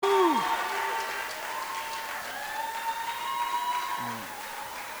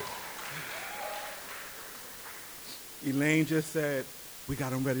Elaine just said, we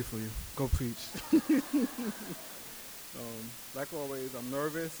got them ready for you. Go preach. Like always, I'm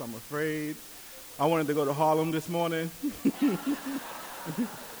nervous. I'm afraid. I wanted to go to Harlem this morning.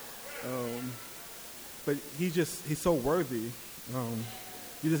 But he's so worthy.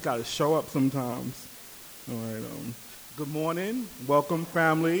 You just got to show up sometimes. All right. Good morning. Welcome,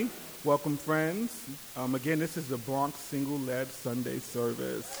 family. Welcome, friends. Again, this is the Bronx Single-Led Sunday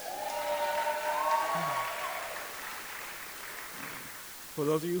service. For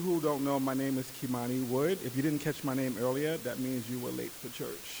those of you who don't know, my name is Kimani Wood. If you didn't catch my name earlier, that means you were late for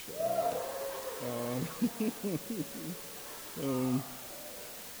church.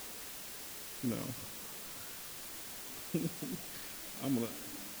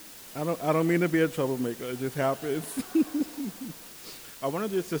 I don't mean to be a troublemaker. It just happens. I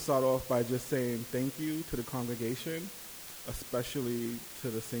wanted just to start off by just saying thank you to the congregation, especially to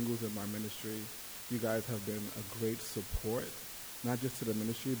the singles in my ministry. You guys have been a great support, not just to the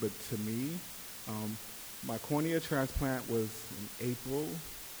ministry, but to me. My cornea transplant was in April.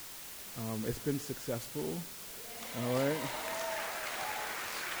 It's been successful. All right.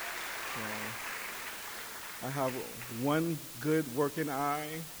 I have one good working eye.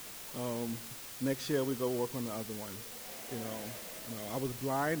 Next year we go work on the other one. I was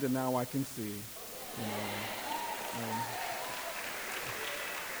blind and now I can see.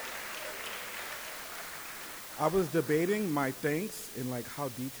 I was debating my thanks and how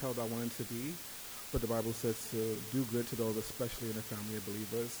detailed I wanted to be, but the Bible says to do good to those, especially in the family of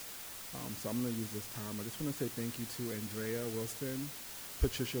believers. So I'm going to use this time. I just want to say thank you to Andrea Wilson,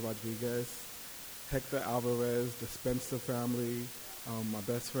 Patricia Rodriguez, Hector Alvarez, the Spencer family, my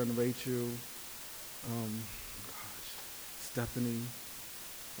best friend Rachel, Stephanie,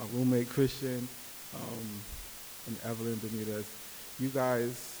 my roommate Christian, and Evelyn Benitez. You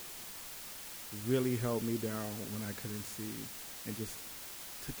guys really held me down when I couldn't see and just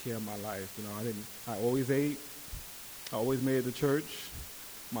took care of my life. I always ate. I always made it to church.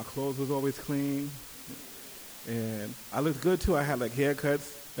 My clothes was always clean. And I looked good too. I had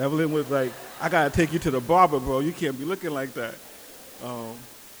haircuts. Evelyn was like, I gotta take you to the barber, bro. You can't be looking like that.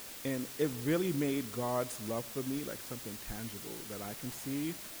 And it really made God's love for me something tangible that I can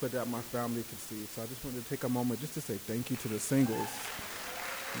see, but that my family can see. So I just wanted to take a moment just to say thank you to the singles.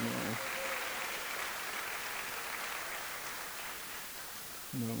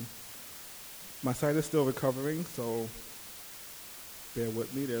 My sight is still recovering, so bear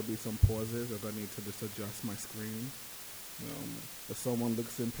with me. There'll be some pauses if I need to just adjust my screen. If someone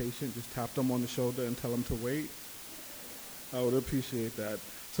looks impatient, just tap them on the shoulder and tell them to wait. I would appreciate that.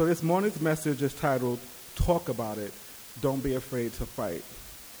 So this morning's message is titled, Talk About It. Don't be afraid to fight.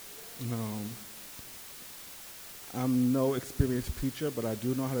 I'm no experienced preacher, but I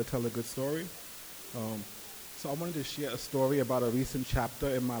do know how to tell a good story. So I wanted to share a story about a recent chapter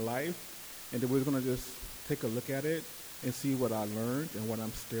in my life, and then we're going to just take a look at it and see what I learned and what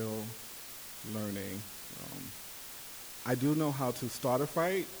I'm still learning. I do know how to start a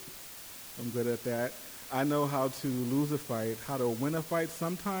fight. I'm good at that. I know how to lose a fight, how to win a fight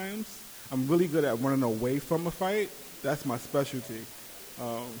sometimes. I'm really good at running away from a fight. That's my specialty.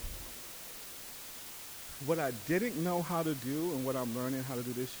 What I didn't know how to do and what I'm learning how to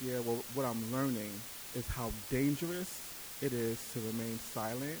do this year, what I'm learning is how dangerous it is to remain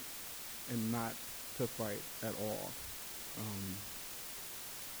silent and not to fight at all.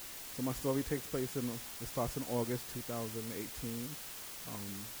 So my story takes place it starts in August 2018.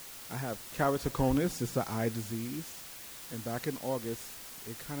 I have keratoconus, it's an eye disease, and back in August,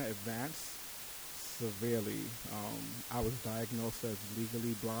 it kind of advanced severely. I was diagnosed as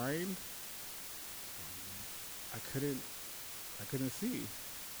legally blind. I couldn't see.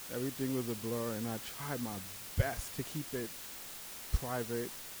 Everything was a blur, and I tried my best to keep it private.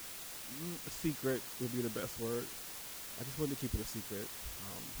 Secret would be the best word. I just wanted to keep it a secret.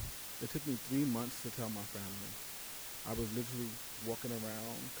 It took me 3 months to tell my family. I was literally walking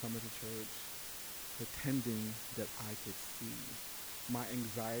around, coming to church, pretending that I could see. My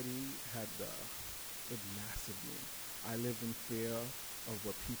anxiety had it mastered me. I lived in fear of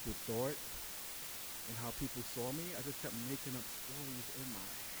what people thought and how people saw me. I just kept making up stories in my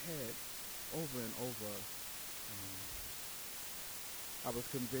head over and over. I was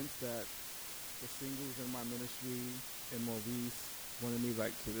convinced that the singles in my ministry and Maurice wanted me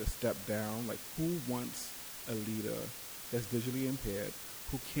to just step down. Who wants a leader that's visually impaired,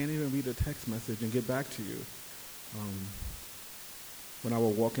 who can't even read a text message and get back to you? When I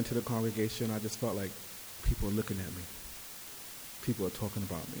would walk into the congregation, I just felt like people were looking at me. People were talking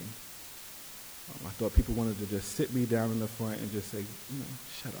about me. I thought people wanted to just sit me down in the front and just say,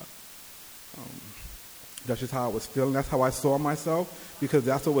 shut up. That's just how I was feeling. That's how I saw myself, because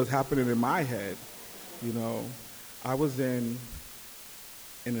that's what was happening in my head. You know, I was in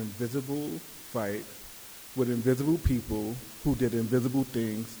an invisible fight with invisible people who did invisible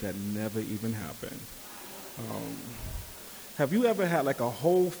things that never even happened. Um, have you ever had like a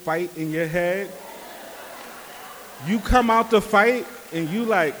whole fight in your head? You come out the fight and you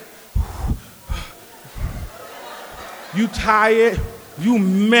like, you tired, you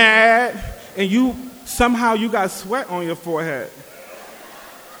mad, and you somehow you got sweat on your forehead.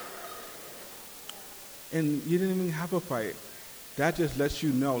 And you didn't even have a fight. That just lets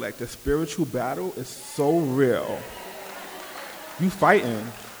you know, like, the spiritual battle is so real. You fighting.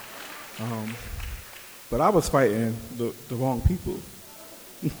 But I was fighting the wrong people.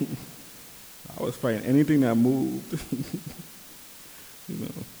 I was fighting anything that moved. You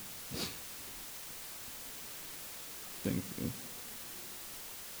know. Thank you.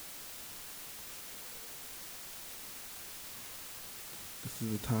 This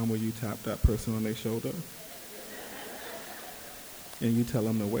is a time where you tap that person on their shoulder and you tell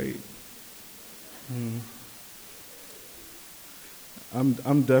them to wait.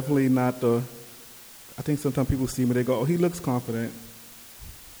 I'm definitely not I think sometimes people see me, they go, oh, he looks confident.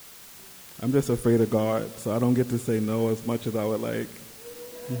 I'm just afraid of God, so I don't get to say no as much as I would like.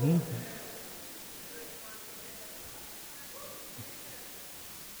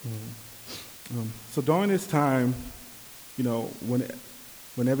 So during this time, you know,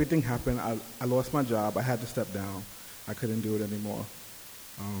 when everything happened, I lost my job. I had to step down. I couldn't do it anymore.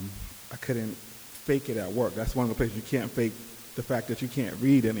 I couldn't fake it at work. That's one of the places you can't fake the fact that you can't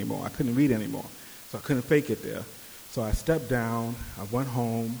read anymore. I couldn't read anymore, so I couldn't fake it there. So I stepped down. I went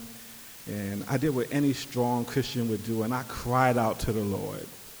home, and I did what any strong Christian would do, and I cried out to the Lord.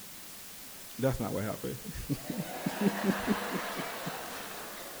 That's not what happened.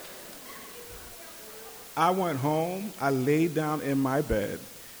 I went home, I laid down in my bed,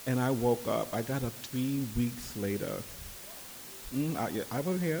 and I woke up. I got up 3 weeks later. I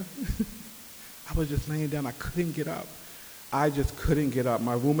wasn't here. I was just laying down. I couldn't get up. I just couldn't get up.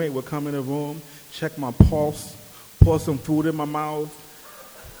 My roommate would come in the room, check my pulse, pour some food in my mouth,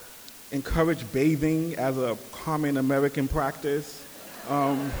 encourage bathing as a common American practice.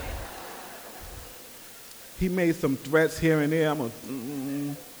 He made some threats here and there.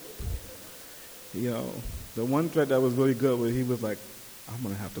 You know, the one threat that was really good was he was like, I'm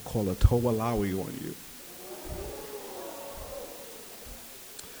going to have to call a Towalawi on you.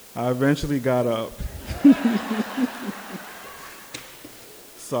 I eventually got up.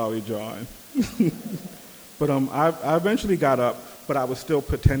 Sorry, John. But I eventually got up, but I was still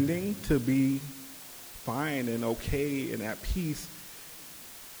pretending to be fine and okay and at peace,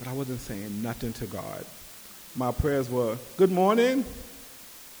 but I wasn't saying nothing to God. My prayers were, good morning,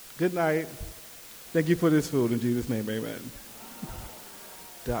 good night, thank you for this food, in Jesus' name, amen.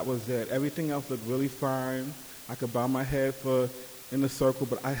 That was it. Everything else looked really fine. I could bow my head in a circle,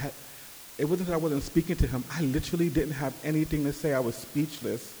 but it wasn't that I wasn't speaking to him. I literally didn't have anything to say. I was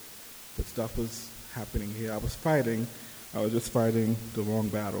speechless, but stuff was happening here. I was just fighting the wrong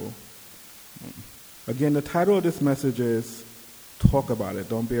battle. Again, the title of this message is Talk About It.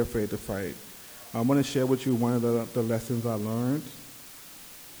 Don't be afraid to fight. I want to share with you one of the lessons I learned.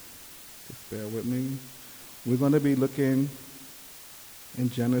 Just bear with me. We're going to be looking in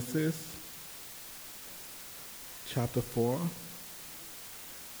Genesis chapter 4.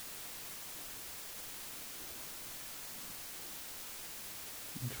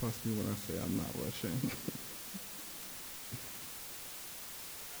 And trust me when I say I'm not rushing.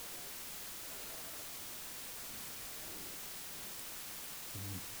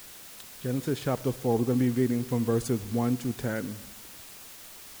 Genesis chapter 4, we're going to be reading from verses 1 to 10.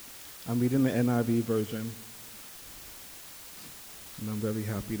 I'm reading the NIV version, and I'm very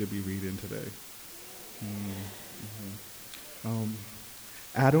happy to be reading today.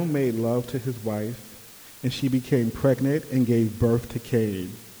 Adam made love to his wife, and she became pregnant and gave birth to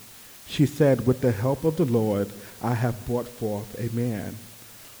Cain. She said, with the help of the Lord, I have brought forth a man.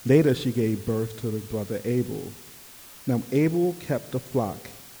 Later she gave birth to his brother Abel. Now Abel kept the flock,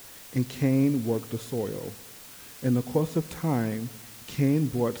 and Cain worked the soil. In the course of time, Cain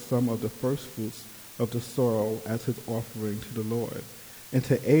brought some of the first fruits of the soil as his offering to the Lord. And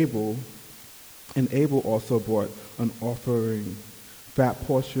Abel also brought an offering, fat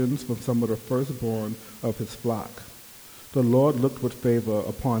portions from some of the firstborn of his flock. The Lord looked with favor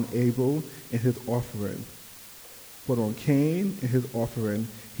upon Abel and his offering, but on Cain and his offering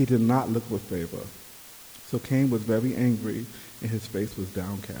he did not look with favor. So Cain was very angry, and his face was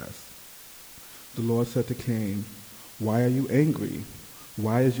downcast. The Lord said to Cain, why are you angry?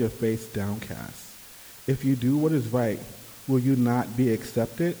 Why is your face downcast? If you do what is right, will you not be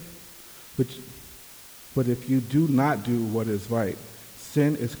accepted? But if you do not do what is right,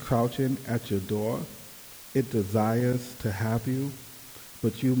 sin is crouching at your door. It desires to have you,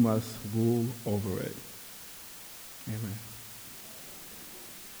 but you must rule over it. Amen.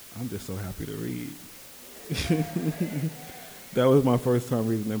 I'm just so happy to read. That was my first time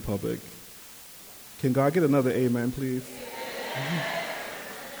reading in public. Can God get another amen, please?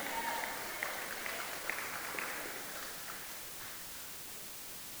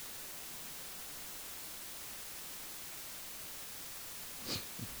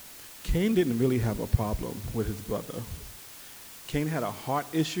 Cain didn't really have a problem with his brother. Cain had a heart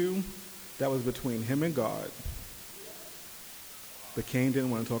issue that was between him and God. But Cain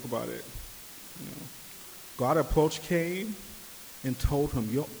didn't want to talk about it. You know. God approached Cain and told him,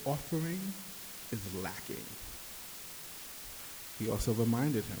 your offering is lacking. He also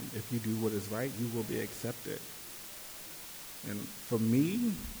reminded him, if you do what is right, you will be accepted. And for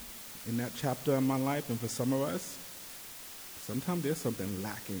me, in that chapter of my life, and for some of us, sometimes there's something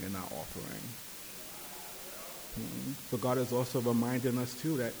lacking in our offering. But God is also reminding us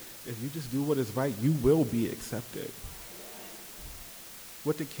too that if you just do what is right, you will be accepted.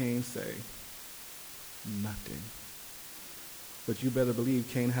 What did Cain say? Nothing. But you better believe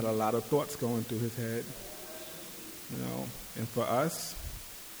Cain had a lot of thoughts going through his head. You know, and for us,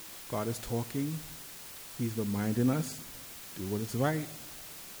 God is talking. He's reminding us, do what is right.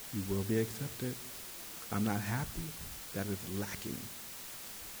 You will be accepted. I'm not happy. That is lacking.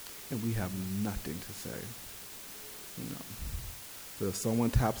 And we have nothing to say. You know. So if someone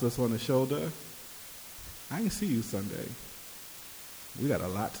taps us on the shoulder, I can see you Sunday. We got a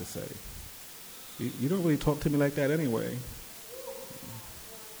lot to say. You don't really talk to me like that anyway.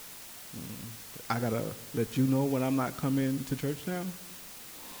 I gotta let you know when I'm not coming to church now.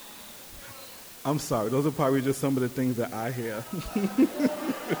 I'm sorry. Those are probably just some of the things that I hear.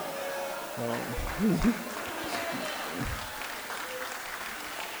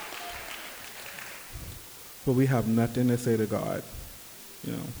 But we have nothing to say to God.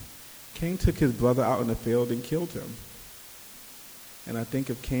 You know, Cain took his brother out in the field and killed him. And I think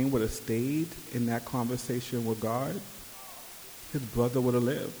if Cain would have stayed in that conversation with God, his brother would have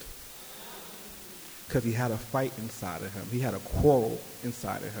lived. Because he had a fight inside of him. He had a quarrel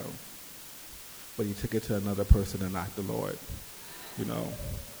inside of him. But he took it to another person and not the Lord. You know,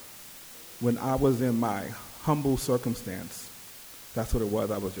 when I was in my humble circumstance, that's what it was.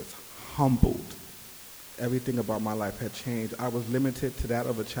 I was just humbled. Everything about my life had changed. I was limited to that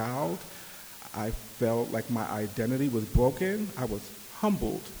of a child. I felt like my identity was broken. I was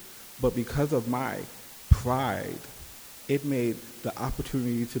humbled. But because of my pride, it made the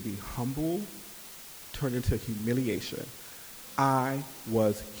opportunity to be humble turn into humiliation. I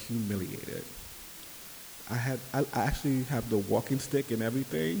was humiliated. I actually have the walking stick and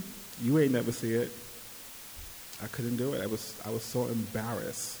everything. You ain't never see it. I couldn't do it. I was so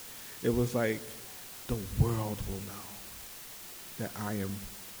embarrassed. It was like, the world will know that I am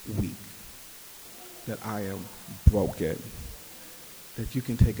weak, that I am broken, that you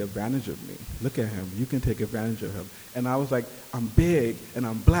can take advantage of me. Look at him. You can take advantage of him. And I was like, I'm big and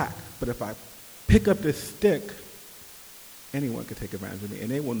I'm black, but if I pick up this stick, anyone can take advantage of me, and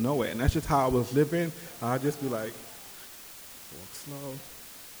they will know it. And that's just how I was living. I'll just be like, walk slow,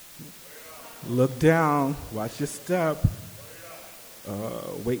 look down, watch your step,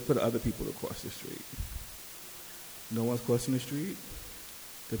 wait for the other people to cross the street. No one's crossing the street,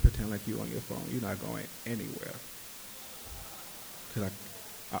 then pretend like you're on your phone. You're not going anywhere. Because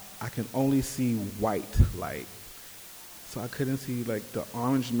I can only see white light. So I couldn't see like the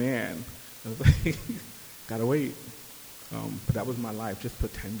orange man. I was like, gotta wait. But that was my life, just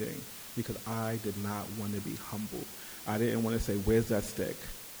pretending, because I did not want to be humble. I didn't want to say, where's that stick?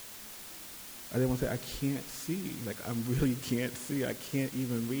 I didn't want to say, I can't see. Like, I really can't see. I can't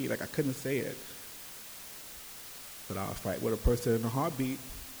even read. Like, I couldn't say it. But I'll fight with a person in a heartbeat.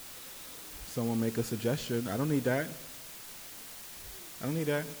 Someone make a suggestion. I don't need that. I don't need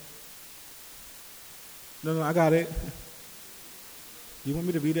that. No, I got it. You want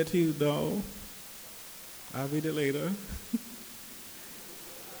me to read that to you? No. I'll read it later.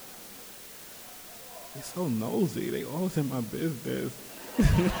 They're so nosy. They always in my business.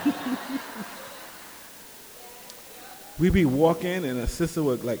 We be walking and a sister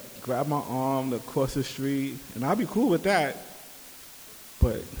would like grab my arm across the street, and I'd be cool with that.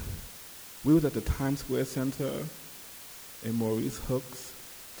 But we was at the Times Square Center, and Maurice Hooks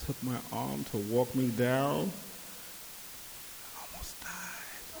took my arm to walk me down. I almost died.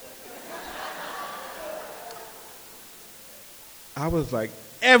 I was like,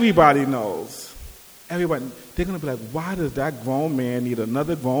 everybody knows. Everyone, they're going to be like, why does that grown man need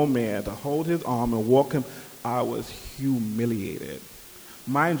another grown man to hold his arm and walk him? I was humiliated.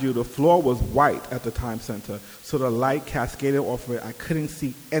 Mind you, the floor was white at the Time Center, so the light cascaded off of it. I couldn't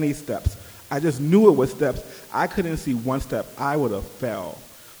see any steps. I just knew it was steps. I couldn't see one step. I would have fell.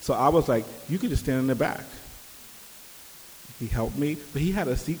 So I was like, you could just stand in the back. He helped me, but he had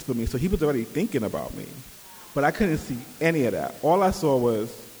a seat for me, so he was already thinking about me. But I couldn't see any of that. All I saw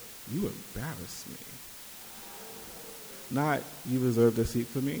was, you embarrassed me. Not, you reserved a seat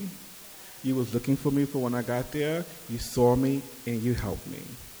for me. You was looking for me for when I got there. You saw me, and you helped me.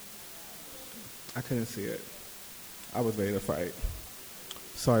 I couldn't see it. I was ready to fight.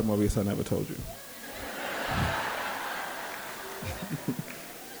 Sorry, Maurice, I never told you.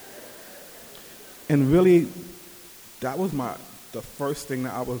 And really, that was the first thing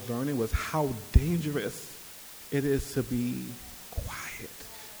that I was learning was how dangerous it is to be quiet.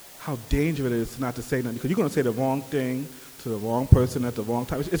 How dangerous it is not to say nothing. Because you're going to say the wrong thing to the wrong person at the wrong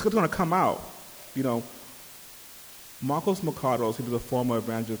time. It's going to come out. You know, Marcos Mercados, he was a former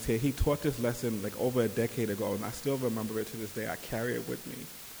evangelist here. He taught this lesson like over a decade ago, and I still remember it to this day. I carry it with me.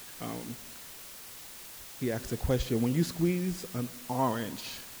 He asked a question, when you squeeze an orange,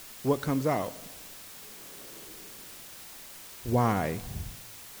 what comes out? Why?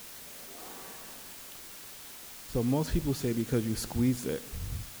 So most people say because you squeeze it.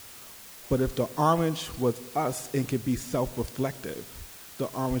 But if the orange was us and could be self-reflective, the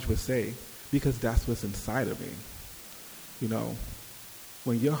orange would say, because that's what's inside of me. You know,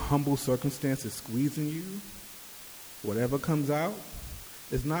 when your humble circumstance is squeezing you, whatever comes out,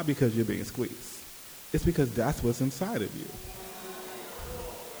 it's not because you're being squeezed. It's because that's what's inside of you.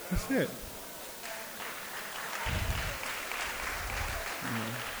 That's it.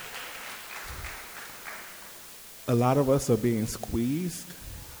 A lot of us are being squeezed.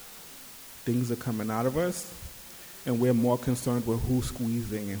 Things are coming out of us. And we're more concerned with who's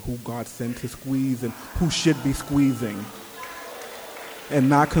squeezing and who God sent to squeeze and who should be squeezing. And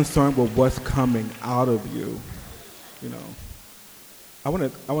not concerned with what's coming out of you. You know. I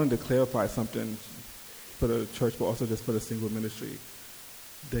wanted to clarify something for the church, but also just for the single ministry.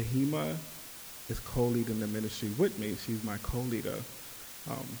 Dahima is co-leading the ministry with me. She's my co-leader.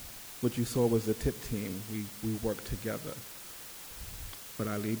 What you saw was the tip team. We work together. But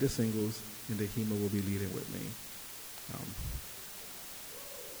I lead the singles, and Dahima will be leading with me.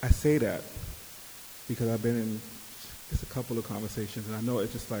 I say that because I've been in just a couple of conversations, and I know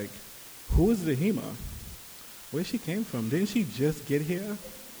it's just like, who is Dahima? Where she came from? Didn't she just get here?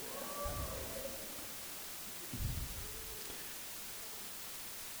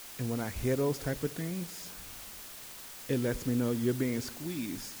 And when I hear those type of things, it lets me know you're being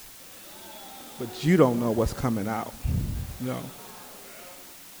squeezed. But you don't know what's coming out. You know.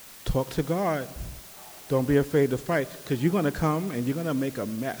 Talk to God. Don't be afraid to fight, because you're going to come and you're going to make a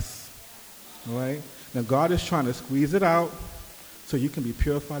mess. All right? Now, God is trying to squeeze it out so you can be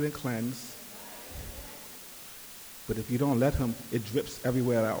purified and cleansed. But if you don't let him, it drips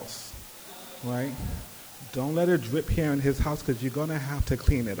everywhere else. Right? Don't let it drip here in his house, because you're going to have to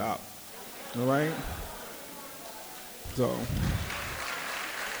clean it up. All right? So,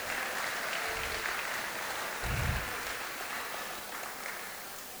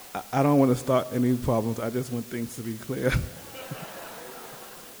 I don't want to start any problems. I just want things to be clear.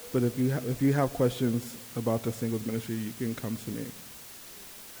 But if you have questions about the singles ministry, you can come to me.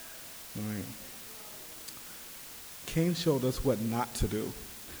 All right. Cain showed us what not to do.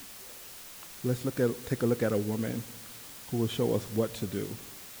 Let's take a look at a woman who will show us what to do.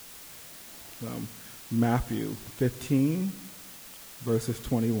 Matthew 15, verses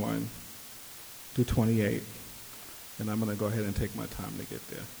 21 to 28. And I'm going to go ahead and take my time to get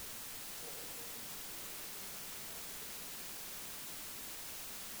there.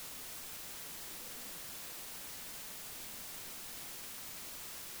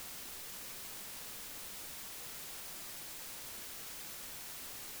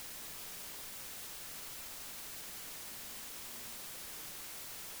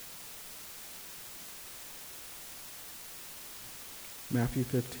 Matthew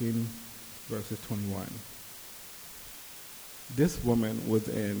 15, verses 21. This woman was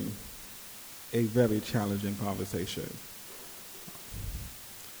in a very challenging conversation.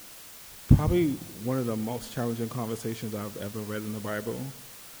 Probably one of the most challenging conversations I've ever read in the Bible.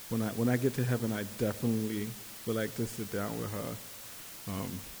 When I get to heaven, I definitely would like to sit down with her.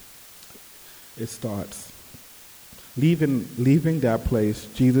 It starts. Leaving that place,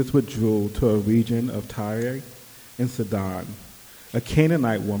 Jesus withdrew to a region of Tyre and Sidon. A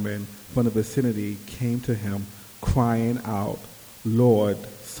Canaanite woman from the vicinity came to him, crying out, "Lord,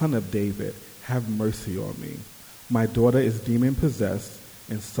 Son of David, have mercy on me. My daughter is demon-possessed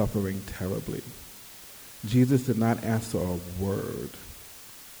and suffering terribly." Jesus did not answer a word.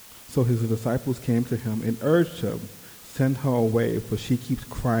 So his disciples came to him and urged him, "Send her away, for she keeps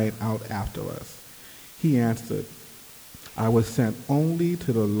crying out after us." He answered, "I was sent only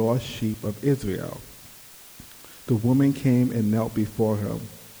to the lost sheep of Israel." The woman came and knelt before him.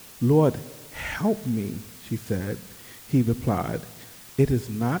 "Lord, help me," she said. He replied, "It is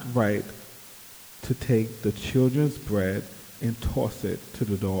not right to take the children's bread and toss it to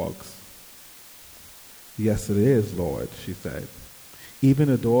the dogs." "Yes, it is, Lord," she said. "Even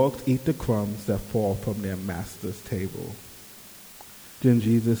the dogs eat the crumbs that fall from their master's table." Then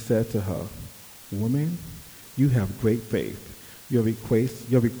Jesus said to her, "Woman, you have great faith. Your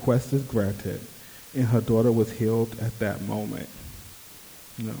request is granted." And her daughter was healed at that moment.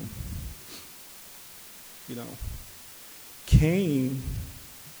 You know, Cain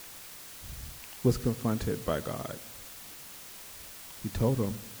was confronted by God. He told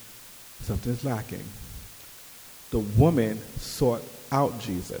him something's lacking. The woman sought out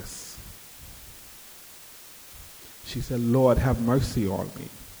Jesus. She said, "Lord, have mercy on me.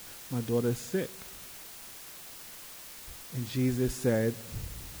 My daughter is sick." And Jesus said,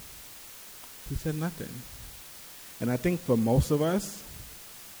 he said nothing. And I think for most of us,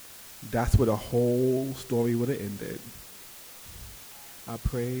 that's where the whole story would have ended. I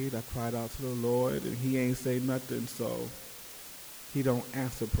prayed, I cried out to the Lord, and he ain't say nothing, so he don't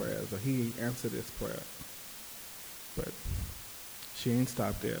answer prayers, or he ain't answer this prayer. But she ain't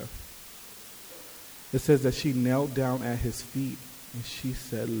stopped there. It says that she knelt down at his feet, and she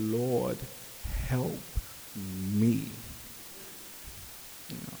said, "Lord, help me."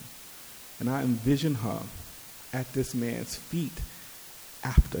 And I envision her at this man's feet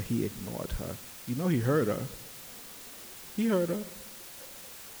after he ignored her. He heard her. He heard her.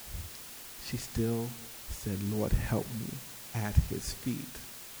 She still said, "Lord, help me," at his feet.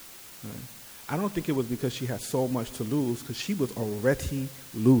 Right? I don't think it was because she had so much to lose, because she was already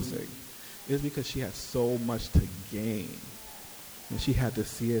losing. It's because she had so much to gain. And she had to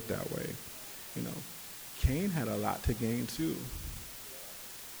see it that way. Cain had a lot to gain too.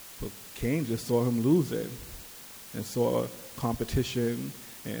 But Cain just saw him losing and saw competition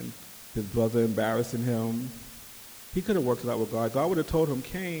and his brother embarrassing him. He could have worked it out with God. God would have told him,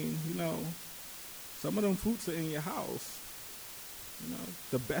 "Cain, some of them fruits are in your house.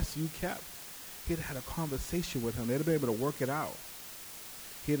 The best you kept." He'd have had a conversation with him. They'd have been able to work it out.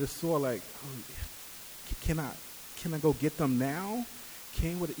 He'd have saw like, "Oh, can I go get them now?"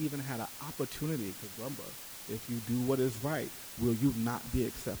 Cain would have even had an opportunity, because remember, if you do what is right, will you not be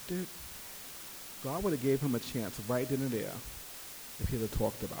accepted? God would have gave him a chance right then and there if he'd have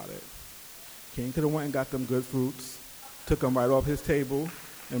talked about it. Cain could have went and got them good fruits, took them right off his table,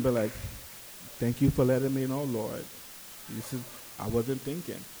 and be like, "Thank you for letting me know, Lord. I wasn't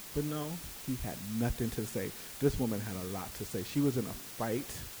thinking." But no, he had nothing to say. This woman had a lot to say. She was in a fight.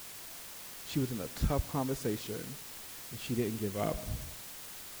 She was in a tough conversation, and she didn't give up.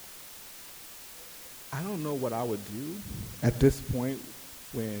 I don't know what I would do at this point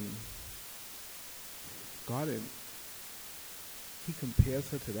when God, he compares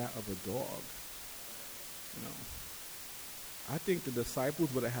her to that of a dog. I think the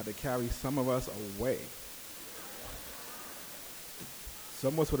disciples would have had to carry some of us away.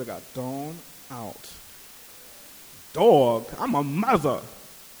 Some of us would have got thrown out. Dog, I'm a mother.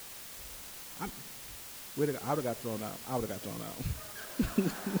 I would have got thrown out. I would have got thrown out.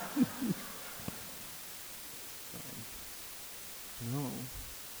 No.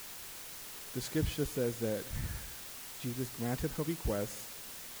 The scripture says that Jesus granted her request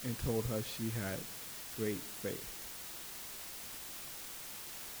and told her she had great faith.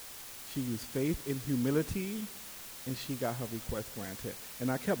 She used faith in humility, and she got her request granted. And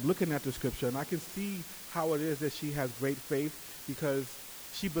I kept looking at the scripture, and I can see how it is that she has great faith, because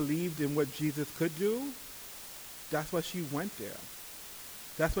she believed in what Jesus could do. That's why she went there.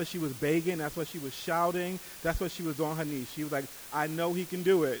 That's why she was begging. That's why she was shouting. That's why she was on her knees. She was like, "I know he can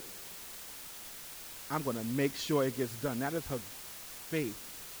do it. I'm going to make sure it gets done." That is her faith.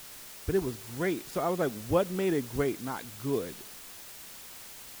 But it was great. So I was like, what made it great, not good?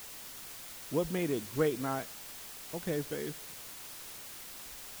 What made it great, not, okay, faith?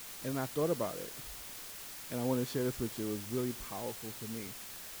 And I thought about it. And I want to share this with you. It was really powerful for me.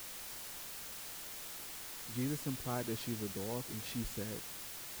 Jesus implied that she's a dog, and she said,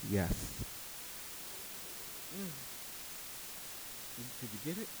 yes. Did you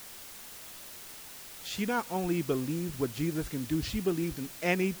get it? She not only believed what Jesus can do, she believed in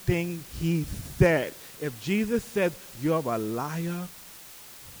anything he said. If Jesus says you're a liar,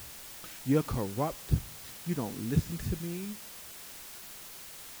 You're corrupt. You don't listen to me.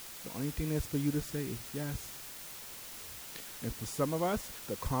 The only thing that's for you to say is yes. And for some of us,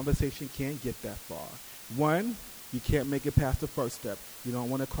 the conversation can't get that far. One, you can't make it past the first step. You don't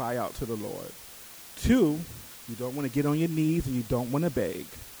want to cry out to the Lord. Two, you don't want to get on your knees and you don't want to beg.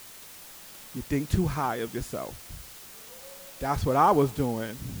 You think too high of yourself. That's what I was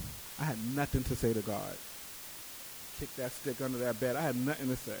doing. I had nothing to say to God. Kick that stick under that bed. I had nothing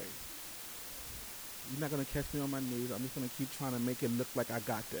to say. You're not going to catch me on my knees. I'm just going to keep trying to make it look like I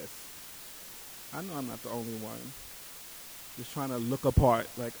got this. I know I'm not the only one. Just trying to look apart.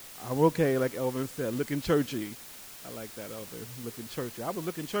 Like, I'm okay, like Elvin said, looking churchy. I like that, Elvin, looking churchy. I was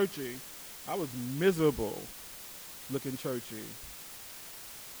looking churchy. I was miserable looking churchy.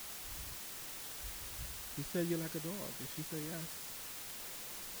 He said, you're like a dog. And she said, yes.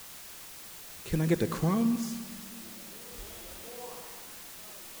 Can I get the crumbs?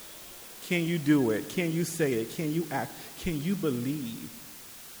 Can you do it? Can you say it? Can you act? Can you believe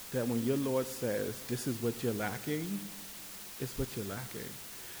that when your Lord says, this is what you're lacking, it's what you're lacking?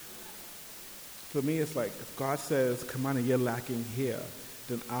 For me, it's like, if God says, come on, you're lacking here,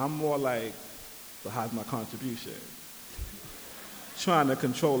 then I'm more like, so how's my contribution? Trying to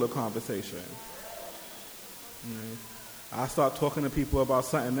control the conversation. You know, I start talking to people about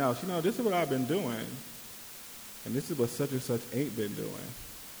something else. You know, this is what I've been doing. And this is what such and such ain't been doing.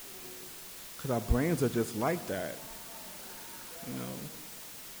 Because our brains are just like that. You know.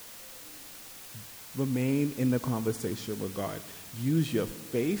 Remain in the conversation with God. Use your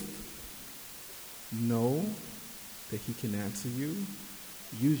faith. Know that he can answer you.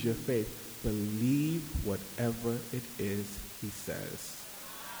 Use your faith. Believe whatever it is he says.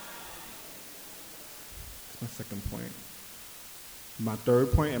 That's my second point. My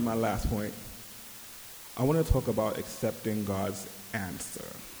third point and my last point. I want to talk about accepting God's answer.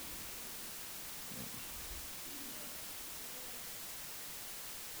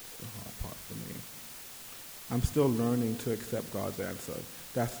 It's the hard part for me. I'm still learning to accept God's answer.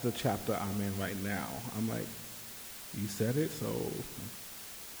 That's the chapter I'm in right now. I'm like, you said it, so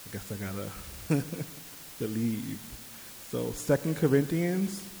I guess I gotta believe. So 2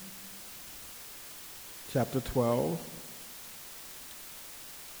 Corinthians chapter 12,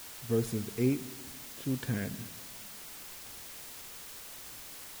 verses 8 through 10.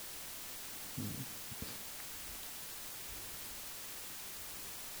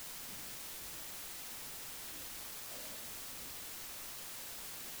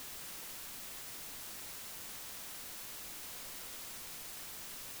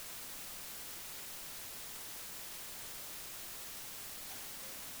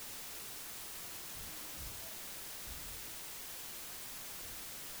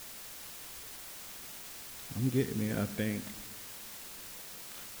 I'm getting there, I think.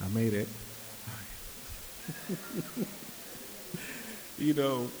 I made it. You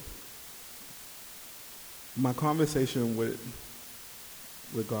know, my conversation with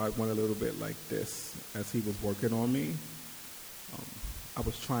God went a little bit like this as he was working on me. I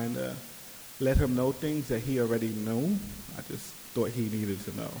was trying to let him know things that he already knew. I just thought he needed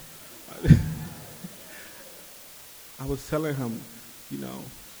to know. I was telling him, you know,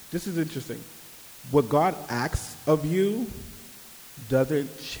 this is interesting. What God asks of you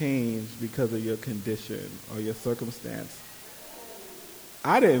doesn't change because of your condition or your circumstance.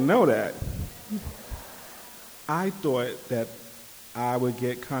 I didn't know that. I thought that I would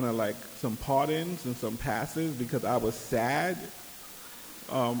get kind of like some pardons and some passes because I was sad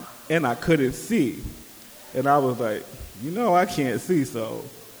and I couldn't see. And I was like, you know, I can't see, so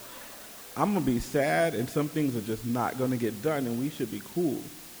I'm going to be sad and some things are just not going to get done and we should be cool.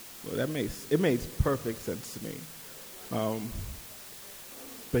 Well, it makes perfect sense to me.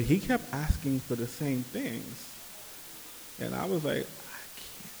 But he kept asking for the same things. And I was like, I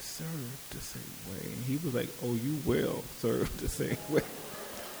can't serve the same way. And he was like, oh, you will serve the same way.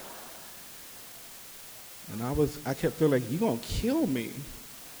 And I kept feeling like, you're going to kill me.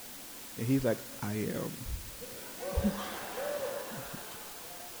 And he's like, I am.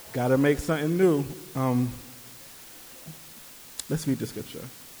 Got to make something new. Let's read the scripture.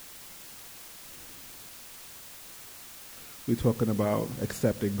 We're talking about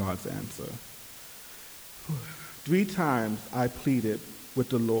accepting God's answer. 3 times I pleaded with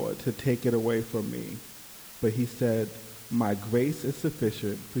the Lord to take it away from me, but he said, my grace is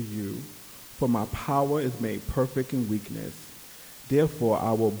sufficient for you, for my power is made perfect in weakness. Therefore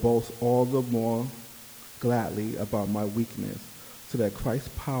I will boast all the more gladly about my weakness, so that Christ's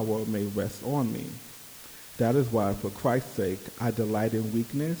power may rest on me. That is why, for Christ's sake, I delight in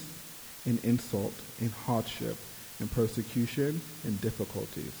weakness, in insult, in hardship, in persecution, and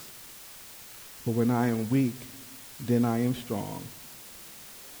difficulties. For when I am weak, then I am strong.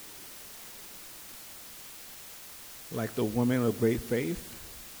 Like the woman of great faith,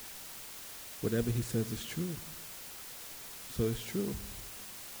 whatever he says is true. So it's true.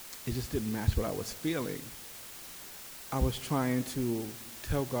 It just didn't match what I was feeling. I was trying to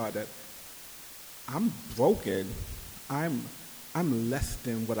tell God that I'm broken. I'm less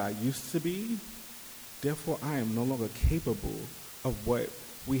than what I used to be. Therefore, I am no longer capable of what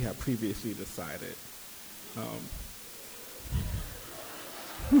we have previously decided.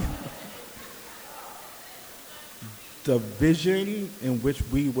 The vision in which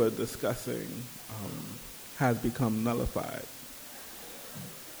we were discussing has become nullified.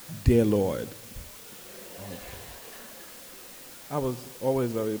 Dear Lord. I was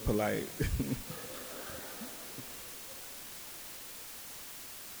always very polite.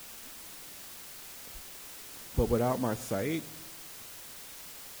 But without my sight,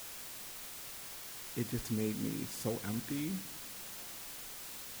 it just made me so empty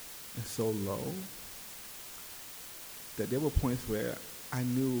and so low that there were points where I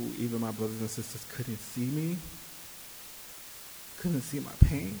knew even my brothers and sisters couldn't see me, couldn't see my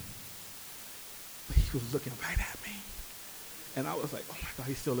pain, but he was looking right at me. And I was like, oh my God,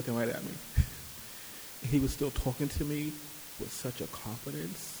 he's still looking right at me. He was still talking to me with such a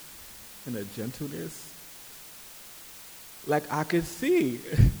confidence and a gentleness. Like I could see.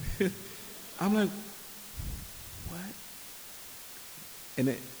 I'm like, what? And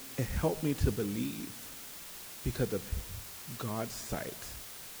it helped me to believe because of God's sight,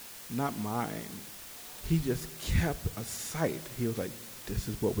 not mine. He just kept a sight. He was like, this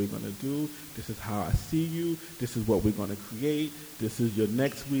is what we're going to do. This is how I see you. This is what we're going to create. This is your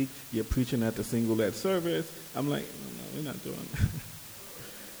next week. You're preaching at the single-led service. I'm like, no, we're not doing that.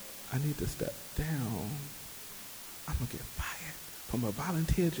 I need to step down. I'm going to get fired from a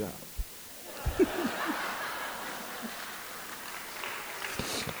volunteer job.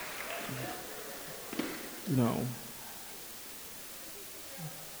 You know.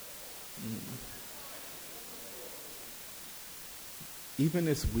 Even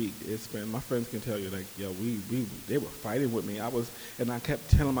this week, it's been, my friends can tell you, like, yo, they were fighting with me. And I kept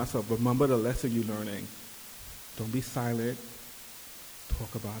telling myself, remember the lesson you're learning. Don't be silent.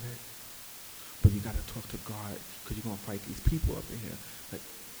 Talk about it. But you got to talk to God because you're going to fight these people up in here. Like,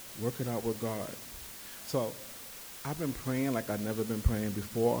 work it out with God. So I've been praying like I've never been praying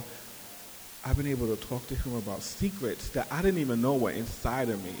before. I've been able to talk to him about secrets that I didn't even know were inside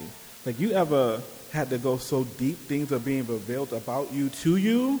of me. Like, you ever had to go so deep, things are being revealed about you to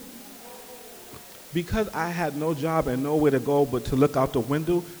you? Because I had no job and nowhere to go but to look out the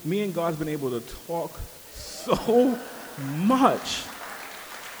window, me and God's been able to talk so much.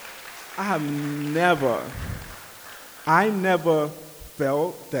 I never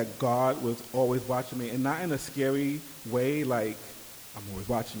felt that God was always watching me, and not in a scary way, like, I'm always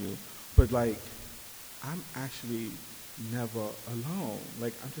watching you, but like, I'm actually never alone.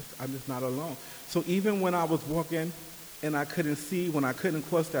 Like, I'm just not alone. So even when I was walking and I couldn't see, when I couldn't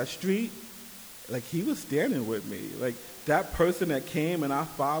cross that street, like, he was standing with me. Like, that person that came and I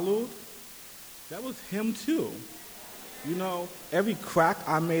followed, that was him too. You know, every crack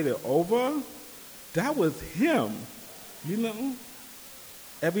I made it over, that was him. You know,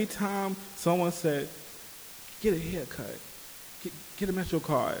 every time someone said, get a haircut, get a Metro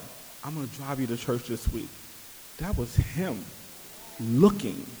card, I'm going to drive you to church this week. That was him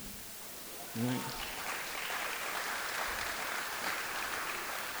looking. Right?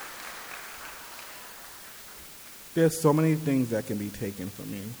 There's so many things that can be taken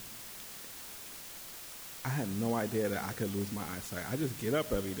from me. I had no idea that I could lose my eyesight. I just get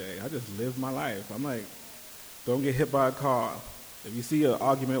up every day. I just live my life. I'm like, don't get hit by a car. If you see an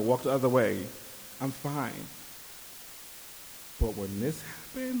argument, walk the other way. I'm fine. But when this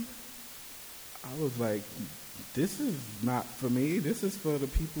happened, I was like, this is not for me. This is for the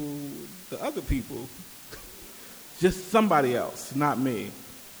people, the other people. Just somebody else, not me.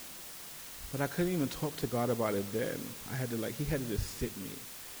 But I couldn't even talk to God about it then. He had to just sit me.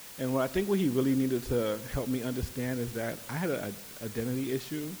 And what he really needed to help me understand is that I had an identity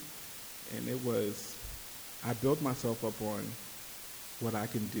issue, and it was, I built myself up on what I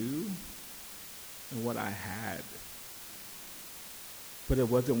can do and what I had. But it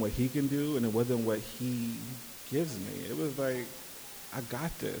wasn't what he can do, and it wasn't what he gives me. It was like, I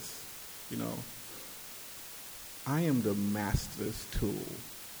got this, you know. I am the master's tool.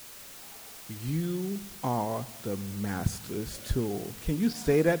 You are the master's tool. Can you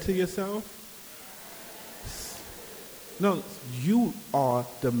say that to yourself? No, you are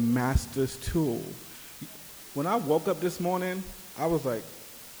the master's tool. When I woke up this morning, I was like,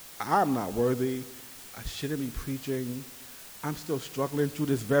 I'm not worthy. I shouldn't be preaching. I'm still struggling through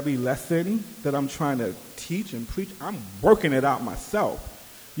this very lesson that I'm trying to teach and preach. I'm working it out myself.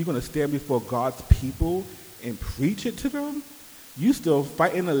 You're going to stand before God's people and preach it to them? You still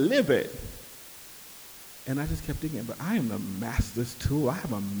fighting to live it. And I just kept thinking, but I am the master's tool. I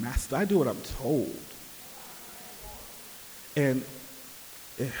am a master. I do what I'm told. And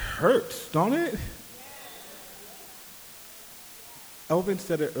it hurts, don't it? Elvin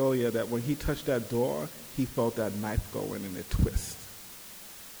said it earlier that when he touched that door, he felt that knife go in and it twist.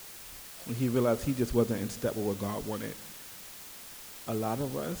 When he realized he just wasn't in step with what God wanted. A lot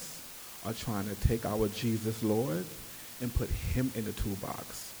of us are trying to take our Jesus Lord and put him in the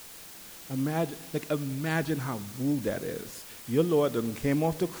toolbox. Imagine how rude that is. Your Lord done came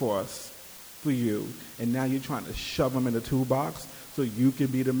off the cross for you, and now you're trying to shove him in the toolbox so you can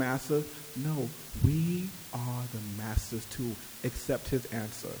be the master? No, we are the master's tool. Accept his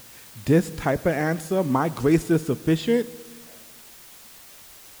answer. This type of answer, my grace is sufficient,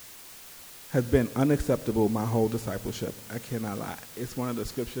 has been unacceptable my whole discipleship. I cannot lie. It's one of the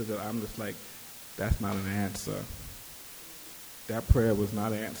scriptures that I'm just like, that's not an answer. That prayer was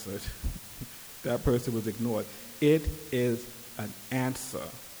not answered. That person was ignored. It is an answer.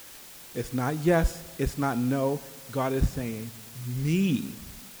 It's not yes, it's not no. God is saying, me.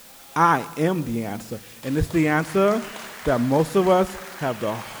 I am the answer. And it's the answer that most of us have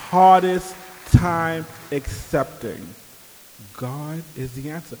the hardest time accepting. God is the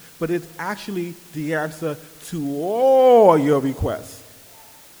answer. But it's actually the answer to all your requests.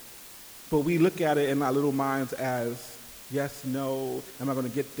 But we look at it in our little minds as, yes, no, am I going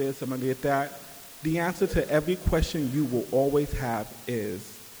to get this, am I going to get that? The answer to every question you will always have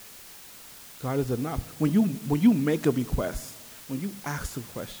is, God is enough. When you make a request, when you ask a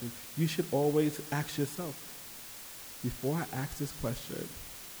question, you should always ask yourself, before I ask this question,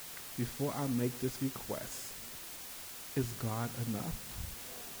 before I make this request, is God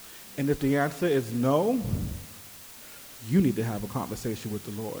enough? And if the answer is no, you need to have a conversation with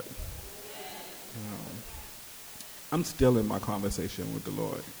the Lord. I'm still in my conversation with the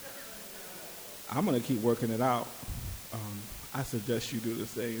Lord. I'm going to keep working it out. I suggest you do the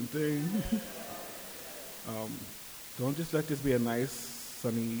same thing. Don't just let this be a nice,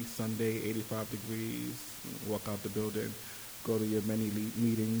 sunny Sunday, 85 degrees, walk out the building, go to your many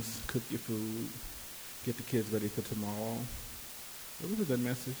meetings, cook your food, get the kids ready for tomorrow. It was a good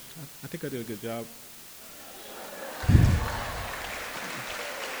message. I think I did a good job.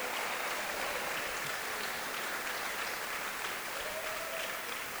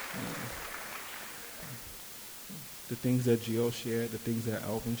 The things that Gio shared, the things that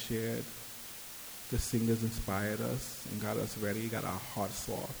Elvin shared, the singers inspired us and got us ready, got our hearts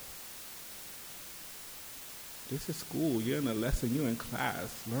soft. This is school. You're in a lesson. You're in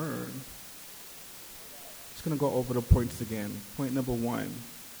class. Learn. Just going to go over the points again. Point number 1.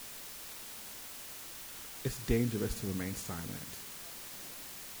 It's dangerous to remain silent.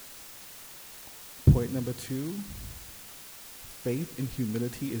 Point number 2. Faith and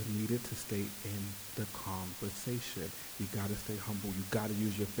humility is needed to stay in the conversation. You got to stay humble. You got to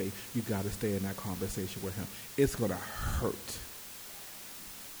use your faith. You got to stay in that conversation with him. It's going to hurt.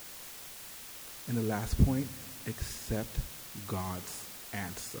 And the last point, accept God's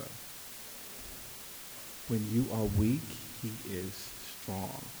answer. When you are weak, he is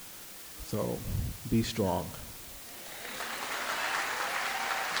strong. So be strong.